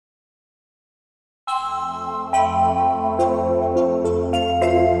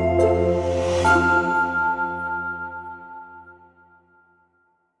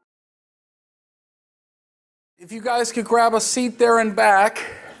If you guys could grab a seat there and back.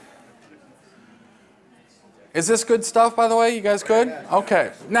 Is this good stuff, by the way? You guys good?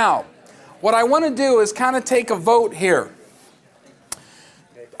 Okay. Now, what I want to do is kind of take a vote here.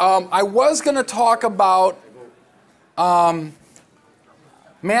 I was going to talk about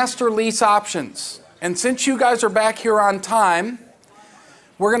master lease options. And since you guys are back here on time,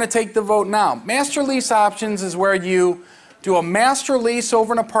 we're going to take the vote now. Master lease options is where you do a master lease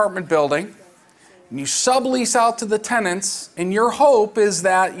over an apartment building, and you sublease out to the tenants, and your hope is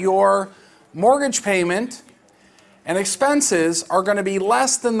that your mortgage payment and expenses are going to be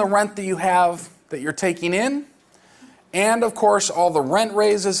less than the rent that you have that you're taking in, and of course all the rent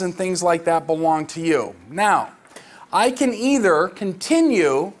raises and things like that belong to you. Now, I can either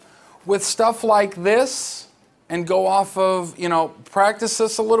continue with stuff like this and go off of, practice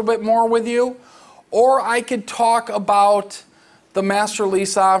this a little bit more with you, or I could talk about the master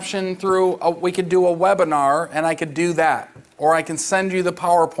lease option through, we could do a webinar and I could do that, or I can send you the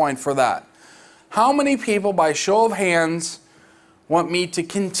PowerPoint for that. How many people, by show of hands, want me to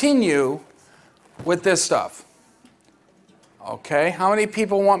continue with this stuff? Okay, how many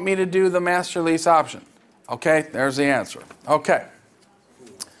people want me to do the master lease option? Okay, there's the answer. Okay.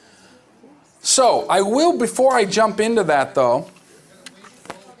 So, I will, before I jump into that though,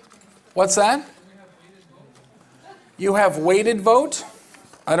 what's that? You have weighted vote?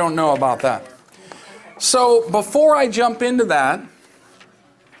 I don't know about that. So, before I jump into that,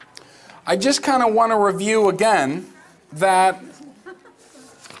 I just kind of want to review again that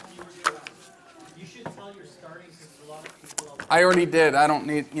you should tell your starting because a lot of people I already did. I don't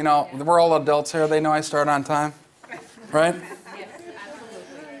need, we're all adults here. They know I start on time, right?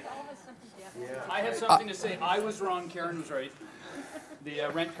 I have something to say. I was wrong. Karen was right.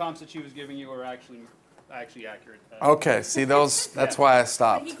 The rent comps that she was giving you were actually accurate. Okay, see those, that's why I But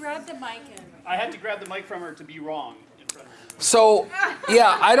stopped. he grabbed the mic and... I had to grab the mic from her to be wrong in front of her. So,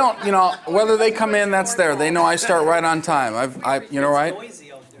 yeah, I don't, whether they come in, that's there. They know I start right on time. Right?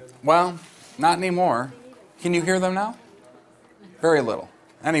 Well, not anymore. Can you hear them now? Very little.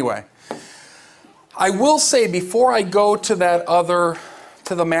 Anyway, I will say before I go to that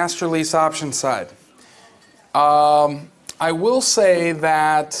to the master lease option side, I will say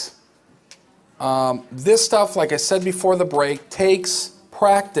that this stuff, like I said before the break, takes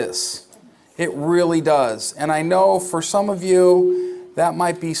practice. It really does. And I know for some of you, that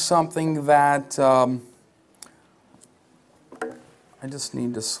might be something that I just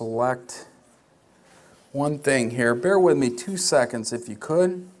need to select one thing here. Bear with me 2 seconds if you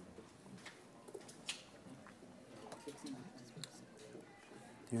could.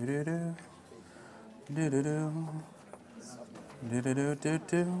 Do-do-do. Do-do-do.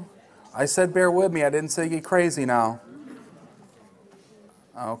 Do-do-do-do-do. I said bear with me. I didn't say get crazy now.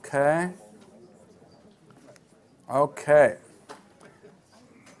 Okay. Okay.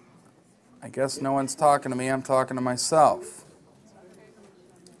 I guess no one's talking to me. I'm talking to myself.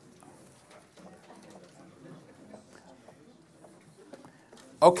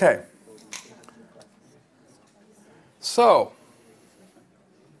 Okay. So,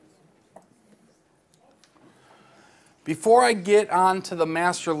 before I get on to the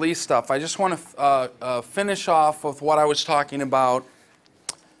master lease stuff, I just want to finish off with what I was talking about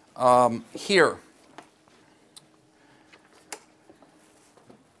here.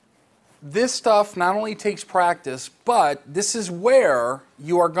 This stuff not only takes practice, but this is where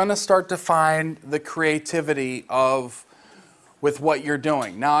you are going to start to find the creativity with what you're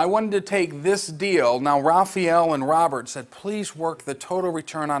doing. Now, I wanted to take this deal. Now, Raphael and Robert said, please work the total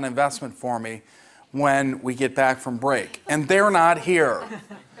return on investment for me when we get back from break. And they're not here.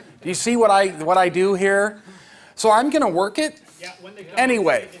 Do you see what I do here? So I'm going to work it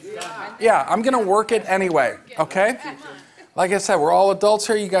anyway. Yeah, I'm going to work it anyway, okay? Like I said, we're all adults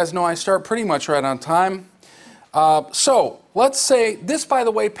here. You guys know I start pretty much right on time. So let's say, this, by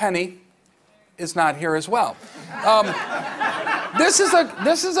the way, Penny is not here as well. This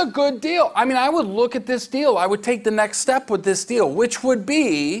is a good deal. I mean, I would look at this deal. I would take the next step with this deal, which would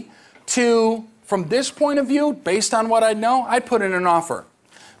be to, from this point of view, based on what I know, I'd put in an offer.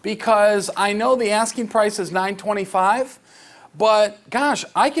 Because I know the asking price is $925, but gosh,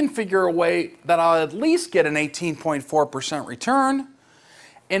 I can figure a way that I'll at least get an 18.4% return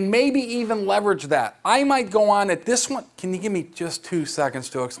and maybe even leverage that. I might go on at this one. Can you give me just 2 seconds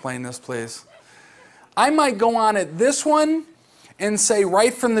to explain this, please? I might go on at this one and say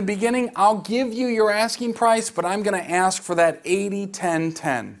right from the beginning, I'll give you your asking price, but I'm going to ask for that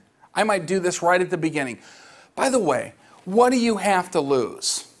 80-10-10. I might do this right at the beginning. By the way, what do you have to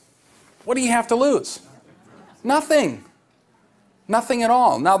lose? What do you have to lose? Nothing. Nothing at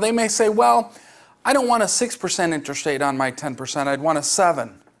all. Now, they may say, well, I don't want a 6% interest rate on my 10%. I'd want a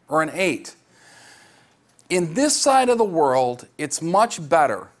 7 or an 8. In this side of the world, it's much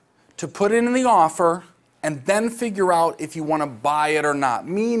better to put in the offer and then figure out if you want to buy it or not,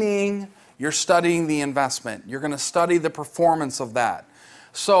 meaning you're studying the investment. You're going to study the performance of that.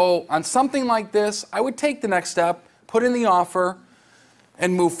 So on something like this, I would take the next step, put in the offer,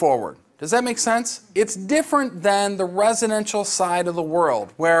 and move forward. Does that make sense? It's different than the residential side of the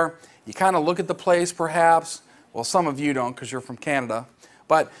world, where you kind of look at the place perhaps. Well, some of you don't because you're from Canada.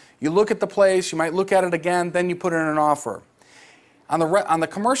 But you look at the place, you might look at it again, then you put in an offer. On the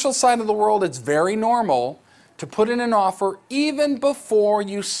commercial side of the world, it's very normal to put in an offer even before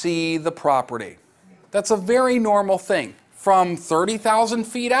you see the property. That's a very normal thing. From 30,000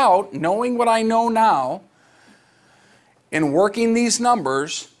 feet out, knowing what I know now, and working these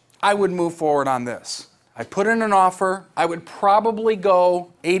numbers, I would move forward on this. I put in an offer, I would probably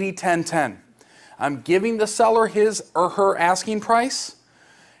go 80-10-10. I'm giving the seller his or her asking price,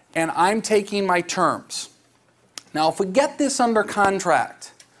 and I'm taking my terms. Now, if we get this under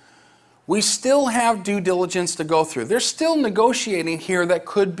contract, we still have due diligence to go through. There's still negotiating here that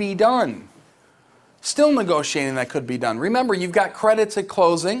could be done. Still negotiating that could be done. Remember, you've got credits at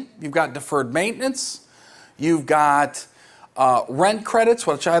closing, you've got deferred maintenance, you've got rent credits,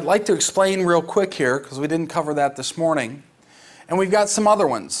 which I'd like to explain real quick here because we didn't cover that this morning. And we've got some other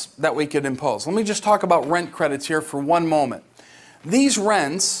ones that we could impose. Let me just talk about rent credits here for one moment. These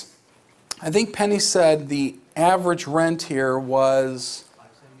rents, I think Penny said the average rent here was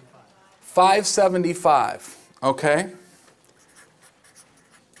 $575, okay?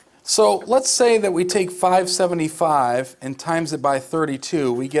 So let's say that we take $575 and times it by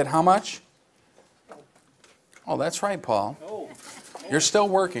 32. We get how much? Oh, that's right, Paul. You're still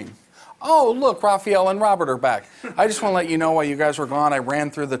working. Oh, look, Raphael and Robert are back. I just want to let you know while you guys were gone, I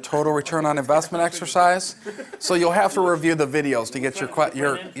ran through the total return on investment exercise. So you'll have to review the videos to get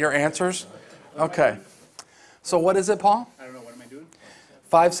your answers. Okay. So what is it, Paul? I don't know, what am I doing?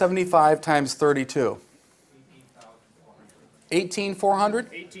 575 times 32. 18,400?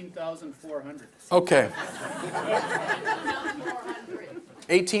 18,400. Okay.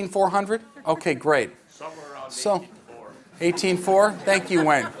 18,400? Okay, great. Somewhere around So, 18,400. 18,400? Thank you,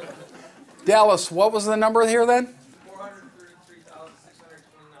 Wayne. Dallas, what was the number here then?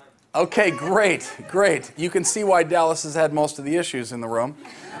 433,629. Okay, great, great. You can see why Dallas has had most of the issues in the room.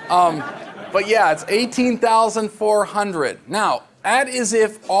 But yeah, it's 18,400. Now, that is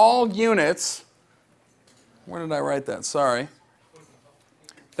if all units, where did I write that? Sorry.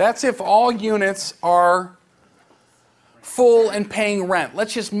 That's if all units are full and paying rent.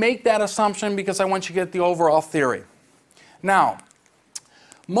 Let's just make that assumption because I want you to get the overall theory. Now,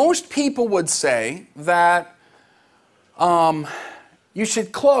 most people would say that you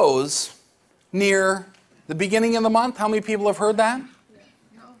should close near the beginning of the month. How many people have heard that?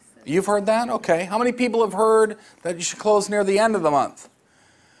 You've heard that? Okay. How many people have heard that you should close near the end of the month?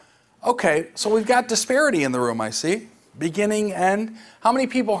 Okay, so we've got disparity in the room, I see. Beginning, end. How many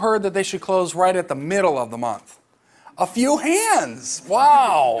people heard that they should close right at the middle of the month? A few hands.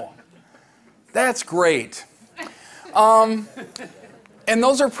 Wow. That's great. And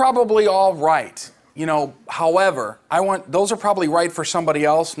those are probably all right. You know, however, those are probably right for somebody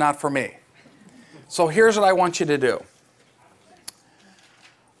else, not for me. So here's what I want you to do.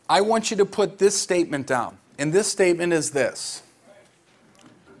 I want you to put this statement down. And this statement is this.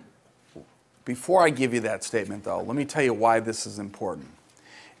 Before I give you that statement, though, let me tell you why this is important.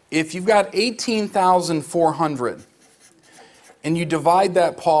 If you've got 18,400 and you divide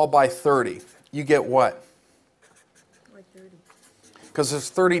that, Paul, by 30, you get what? Like 30. Because there's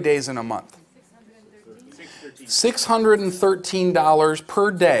 30 days in a month. $613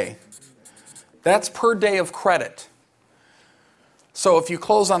 per day. That's per day of credit. So if you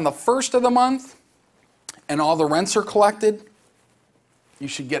close on the first of the month and all the rents are collected, you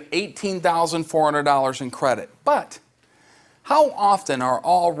should get $18,400 in credit. But how often are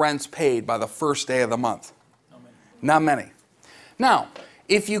all rents paid by the first day of the month? Not many. Now,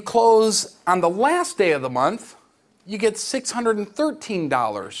 if you close on the last day of the month, you get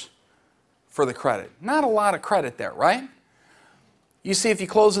 $613 for the credit. Not a lot of credit there, right? You see, if you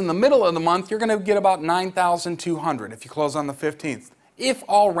close in the middle of the month, you're going to get about $9,200 if you close on the 15th, if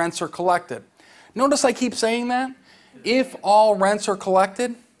all rents are collected. Notice I keep saying that. If all rents are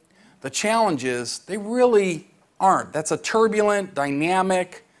collected, the challenge is they really aren't. That's a turbulent,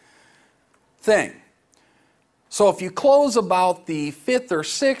 dynamic thing. So if you close about the 5th or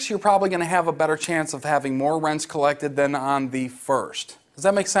 6th, you're probably going to have a better chance of having more rents collected than on the 1st. Does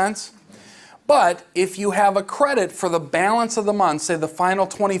that make sense? But if you have a credit for the balance of the month, say the final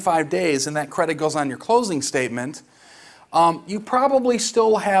 25 days, and that credit goes on your closing statement, you probably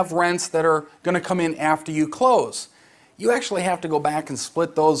still have rents that are going to come in after you close. You actually have to go back and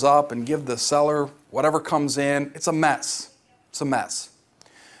split those up and give the seller whatever comes in. It's a mess. It's a mess.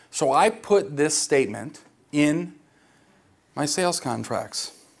 So I put this statement in my sales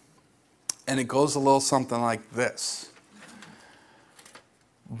contracts. And it goes a little something like this.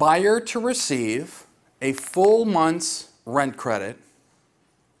 Buyer to receive a full month's rent credit,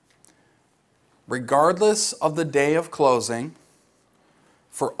 regardless of the day of closing,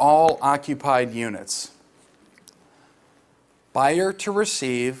 for all occupied units. Buyer to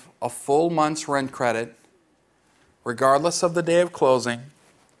receive a full month's rent credit, regardless of the day of closing,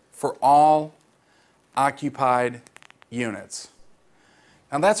 for all occupied units.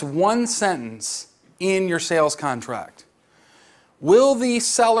 Now that's one sentence in your sales contract. Will the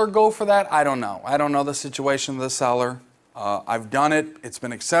seller go for that? I don't know. I don't know the situation of the seller. I've done it. It's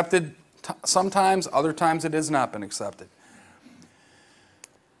been accepted sometimes. Other times it has not been accepted.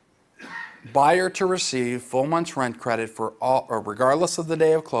 Buyer to receive full month's rent credit for all, or regardless of the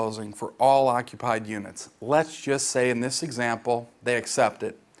day of closing, for all occupied units. Let's just say in this example, they accept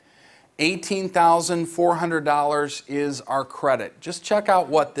it. $18,400 is our credit. Just check out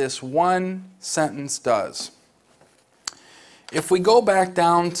what this one sentence does. If we go back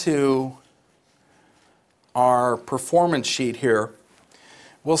down to our performance sheet here,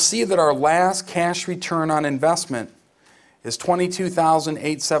 we'll see that our last cash return on investment is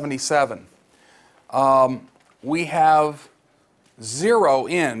 $22,877. We have 0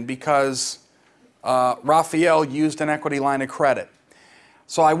 in because Raphael used an equity line of credit.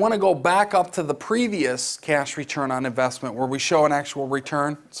 So I want to go back up to the previous cash return on investment where we show an actual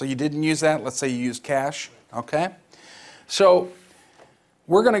return. So you didn't use that. Let's say you used cash. Okay? So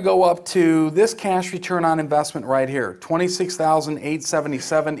we're going to go up to this cash return on investment right here.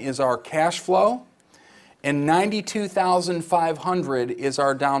 $26,877 is our cash flow, and $92,500 is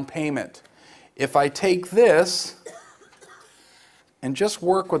our down payment. If I take this and just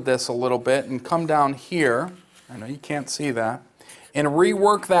work with this a little bit and come down here, I know you can't see that, and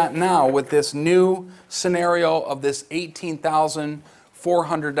rework that now with this new scenario of this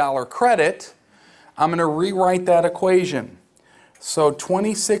 $18,400 credit, I'm going to rewrite that equation. So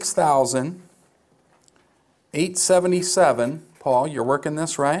 $26,877, Paul, you're working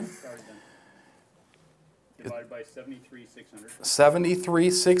this right? Divided by 73,600.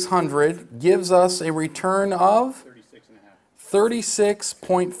 73,600 gives us a return of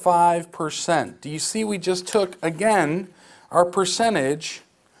 36.5%. Do you see we just took, again, our percentage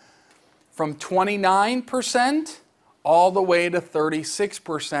from 29% all the way to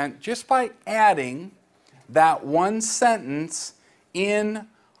 36% just by adding that one sentence in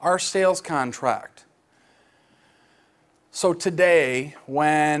our sales contract. So today,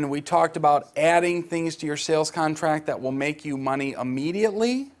 when we talked about adding things to your sales contract that will make you money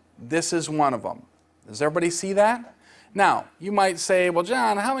immediately, this is one of them. Does everybody see that? Now, you might say, well,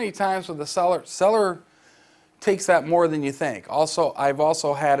 John, how many times would the seller takes that more than you think? Also, I've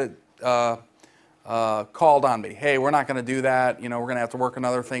also had it called on me. Hey, we're not going to do that. You know, we're going to have to work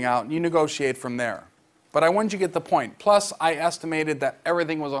another thing out. And you negotiate from there. But I wanted you to get the point. Plus, I estimated that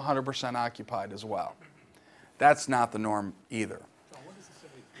everything was 100% occupied as well. That's not the norm either.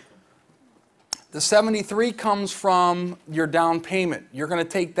 The 73 comes from your down payment. You're going to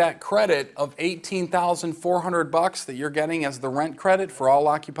take that credit of $18,400 that you're getting as the rent credit for all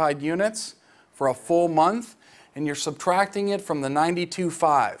occupied units for a full month, and you're subtracting it from the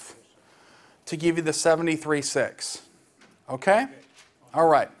 92.5 to give you the 73.6. Okay? All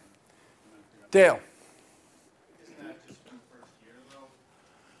right. Dale.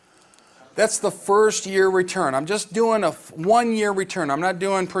 That's the first year return. I'm just doing a 1 year return. I'm not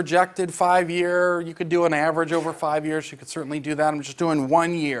doing projected 5 year. You could do an average over 5 years. You could certainly do that. I'm just doing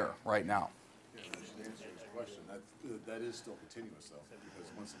 1 year right now. Yeah, that should answer your question. That is still continuous though,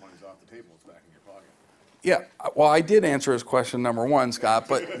 because once the money's off the table, it's back in your pocket. Yeah, well, I did answer his question number one, Scott,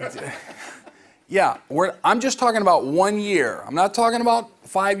 but yeah, I'm just talking about 1 year. I'm not talking about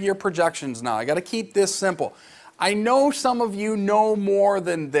 5 year projections now. I got to keep this simple. I know some of you know more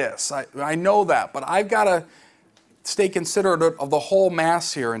than this. I know that, but I've got to stay considerate of the whole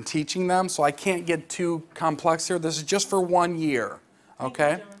mass here in teaching them, so I can't get too complex here. This is just for 1 year,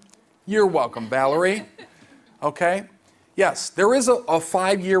 okay? You're welcome, Valerie. Okay? Yes, there is a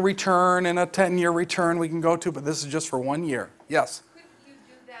 5 year return and a 10-year return we can go to, but this is just for 1 year. Yes? Couldn't you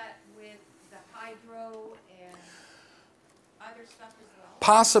do that with the hydro and other stuff as well?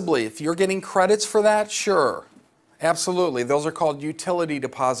 Possibly. If you're getting credits for that, sure. Absolutely. Those are called utility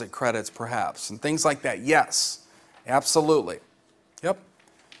deposit credits, perhaps, and things like that. Yes, absolutely. Yep.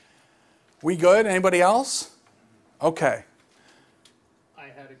 We good? Anybody else? Okay. I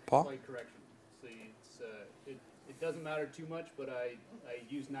had a Paul? slight correction. See, it doesn't matter too much, but I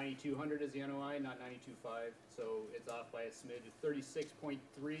used 9,200 as the NOI, not 92.5, so it's off by a smidge. It's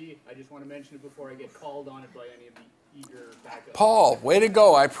 36.3. I just want to mention it before I get called on it by any of the eager backup. Paul, way to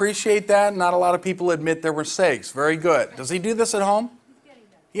go. I appreciate that. Not a lot of people admit their mistakes. Very good. Does he do this at home?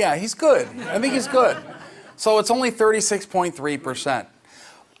 Yeah, he's good. I think he's good. So it's only 36.3%.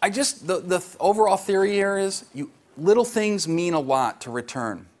 The overall theory here is little things mean a lot to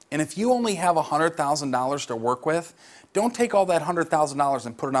return. And if you only have $100,000 to work with, don't take all that $100,000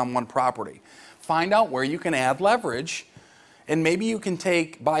 and put it on one property. Find out where you can add leverage, and maybe you can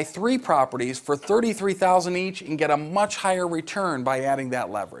buy 3 properties for $33,000 each and get a much higher return by adding that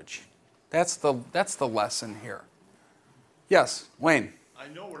leverage. That's the lesson here. Yes, Wayne. I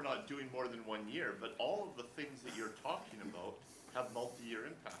know we're not doing more than 1 year, but all of the things that you're talking about have multi-year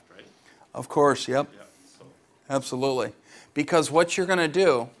impact, right? Of course, yep. Yeah. So Absolutely. Because what you're going to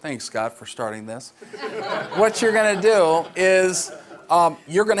do, thanks Scott for starting this, what you're going to do is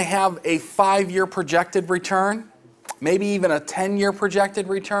you're going to have a 5-year projected return, maybe even a 10-year projected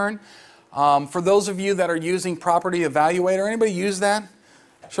return. For those of you that are using Property Evaluator, anybody use that?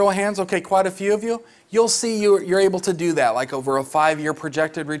 Show of hands, okay, quite a few of you. You'll see you're able to do that, like over a 5-year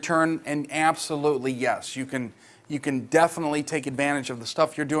projected return, and absolutely yes, you can definitely take advantage of the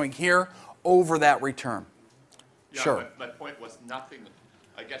stuff you're doing here over that return. yeah, Sure. my point was nothing,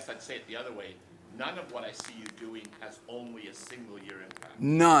 I guess I'd say it the other way. None of what I see you doing has only a single year impact.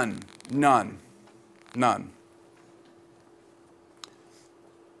 None.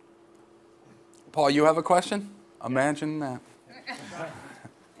 Paul, you have a question? Imagine that.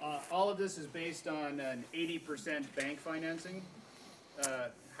 All of this is based on an 80% bank financing.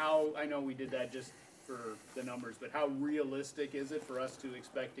 How, I know we did that just for the numbers, but how realistic is it for us to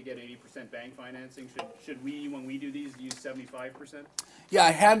expect to get 80% bank financing? Should we, when we do these, use 75%? Yeah,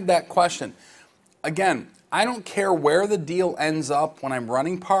 I had that question. Again, I don't care where the deal ends up when I'm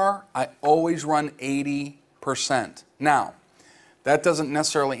running par, I always run 80%. Now, that doesn't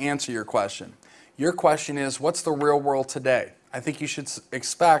necessarily answer your question. Your question is, what's the real world today? I think you should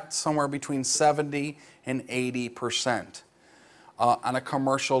expect somewhere between 70 and 80% on a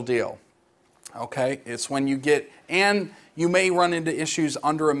commercial deal. Okay, it's when you get, and you may run into issues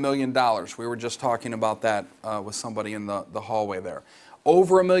under $1 million. We were just talking about that with somebody in the hallway there.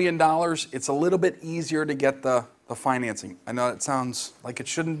 Over $1 million, it's a little bit easier to get the financing. I know it sounds like it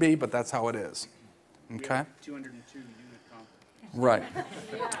shouldn't be, but that's how it is. Okay? 202 unit comp. Right.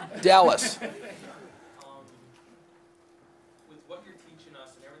 Dallas. With what you're teaching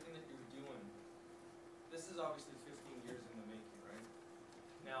us and everything that you're doing, this is obviously 15 years in the making, right?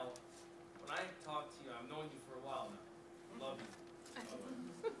 Now, when I talk to you, I've known you for a while now. Love you.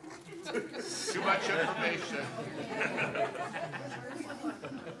 Too much information.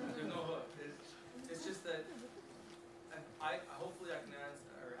 There's no hook. It's just that I hopefully I can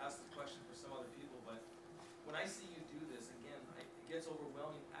ask this question for some other people, but when I see you do this, again, it gets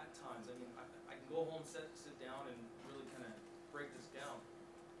overwhelming at times. I mean, I can go home, sit down, and really kind of break this down.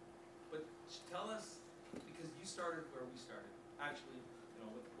 But tell us, because you started where we started, actually,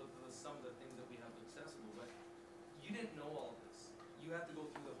 with some of the things that we have accessible, but you didn't know all this. You have to go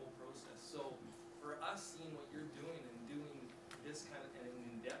through the whole process. So for us seeing what you're doing and doing this kind of and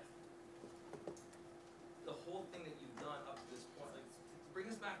in depth, the whole thing that you've done up to this point, like bring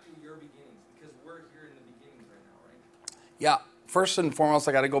us back to your beginnings, because we're here in the beginnings right now, right? Yeah, first and foremost,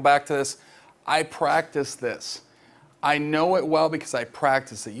 I got to go back to this. I practice this. I know it well because I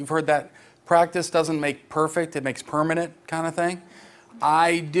practice it. You've heard that practice doesn't make perfect, it makes permanent kind of thing.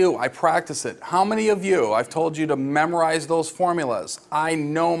 I do. I practice it. How many of you, I've told you to memorize those formulas. I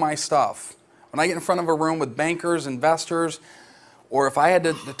know my stuff. When I get in front of a room with bankers, investors, or if I had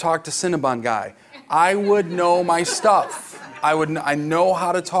to talk to Cinnabon guy, I would know my stuff. I know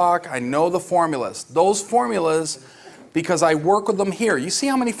how to talk. I know the formulas. Those formulas, because I work with them here. You see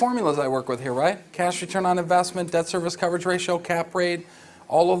how many formulas I work with here, right? Cash return on investment, debt service coverage ratio, cap rate,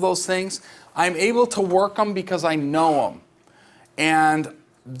 all of those things. I'm able to work them because I know them. And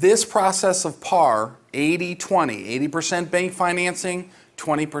this process of PAR, 80-20, 80% bank financing,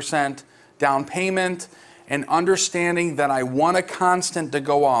 20% down payment, and understanding that I want a constant to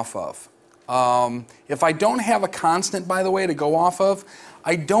go off of. If I don't have a constant, by the way, to go off of,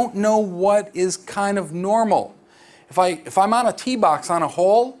 I don't know what is kind of normal. If I'm on a tee box on a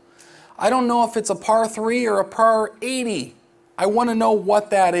hole, I don't know if it's a par 3 or a par 80. I want to know what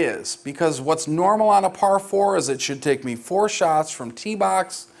that is, because what's normal on a par 4 is it should take me 4 shots from tee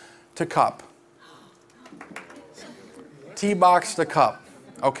box to cup. Tee box to cup,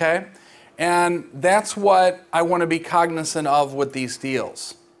 okay? And that's what I want to be cognizant of with these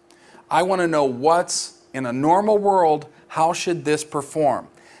deals. I want to know what's in a normal world, how should this perform?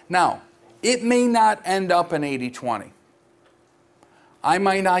 Now, it may not end up in 80-20. I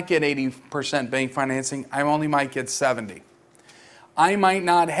might not get 80% bank financing, I only might get 70. I might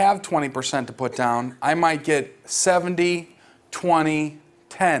not have 20% to put down, I might get 70, 20,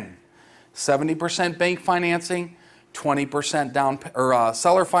 10. 70% bank financing, 20% down, or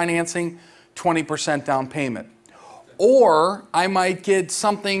seller financing, 20% down payment. Or I might get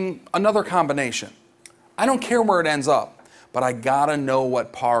something, another combination. I don't care where it ends up, but I gotta know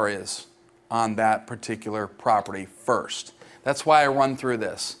what par is on that particular property first. That's why I run through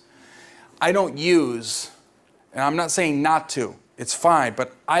this. I don't use, and I'm not saying not to, it's fine,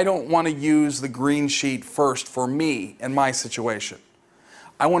 but I don't want to use the green sheet first for me and my situation.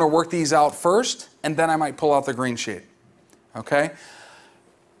 I want to work these out first, and then I might pull out the green sheet, okay?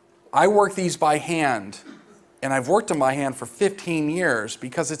 I work these by hand, and I've worked them by hand for 15 years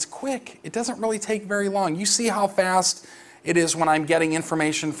because it's quick. It doesn't really take very long. You see how fast it is when I'm getting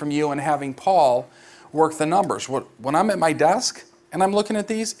information from you and having Paul work the numbers. When I'm at my desk and I'm looking at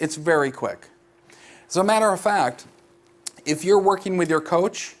these, it's very quick. As a matter of fact, if you're working with your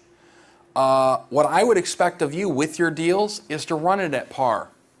coach, what I would expect of you with your deals is to run it at par.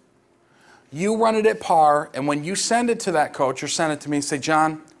 You run it at par, and when you send it to that coach or send it to me, say,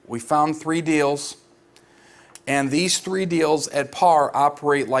 John, we found 3 deals, and these 3 deals at par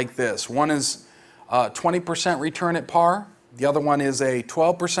operate like this. One is 20% return at par, the other one is a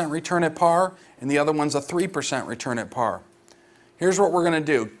 12% return at par, and the other one's a 3% return at par. Here's what we're going to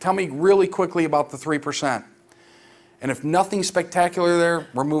do. Tell me really quickly about the 3%. And if nothing spectacular there,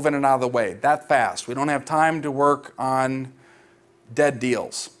 we're moving it out of the way. That fast. We don't have time to work on dead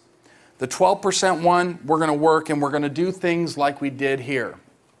deals. The 12% one, we're going to work, and we're going to do things like we did here.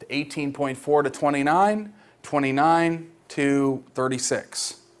 18.4 to 29, 29 to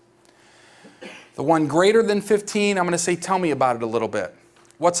 36. The one greater than 15, I'm going to say, tell me about it a little bit.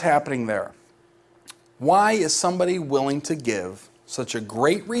 What's happening there? Why is somebody willing to give such a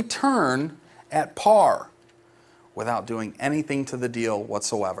great return at par without doing anything to the deal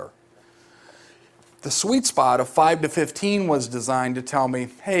whatsoever? The sweet spot of 5 to 15 was designed to tell me,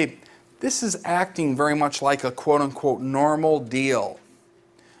 hey, this is acting very much like a quote-unquote normal deal.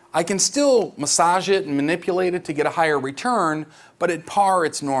 I can still massage it and manipulate it to get a higher return, but at par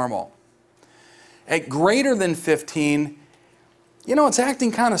it's normal. At greater than 15, you know, it's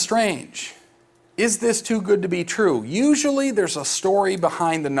acting kind of strange. Is this too good to be true? Usually there's a story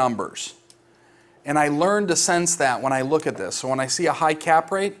behind the numbers. And I learned to sense that when I look at this. So when I see a high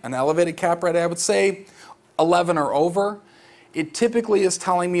cap rate, an elevated cap rate, I would say 11 or over, it typically is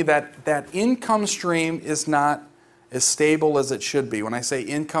telling me that that income stream is not as stable as it should be. When I say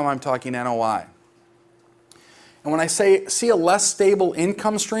income, I'm talking NOI. And when I see a less stable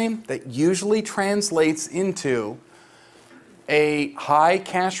income stream, that usually translates into a high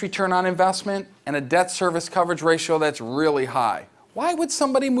cash return on investment and a debt service coverage ratio that's really high. Why would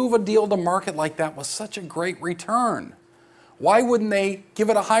somebody move a deal to market like that with such a great return? Why wouldn't they give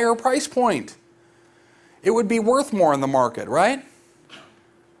it a higher price point? It would be worth more in the market, right?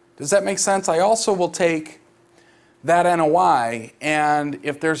 Does that make sense? I also will take that NOI, and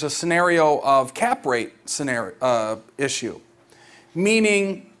if there's a scenario of cap rate issue,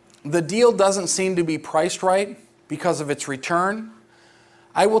 meaning the deal doesn't seem to be priced right because of its return,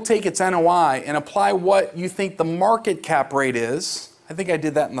 I will take its NOI and apply what you think the market cap rate is. I think I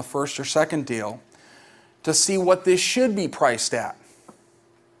did that in the first or second deal to see what this should be priced at.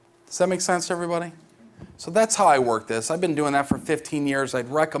 Does that make sense to everybody? So that's how I work this. I've been doing that for 15 years. I'd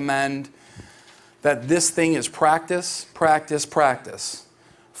recommend that this thing is practice, practice, practice.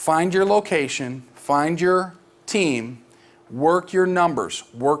 Find your location, find your team, work your numbers,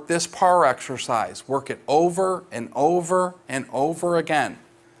 work this par exercise, work it over and over and over again.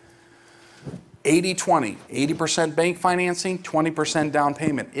 80-20, 80% bank financing, 20% down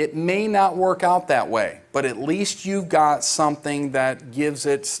payment. It may not work out that way, but at least you've got something that gives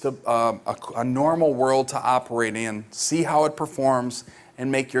it a normal world to operate in, see how it performs,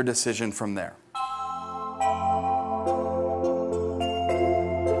 and make your decision from there.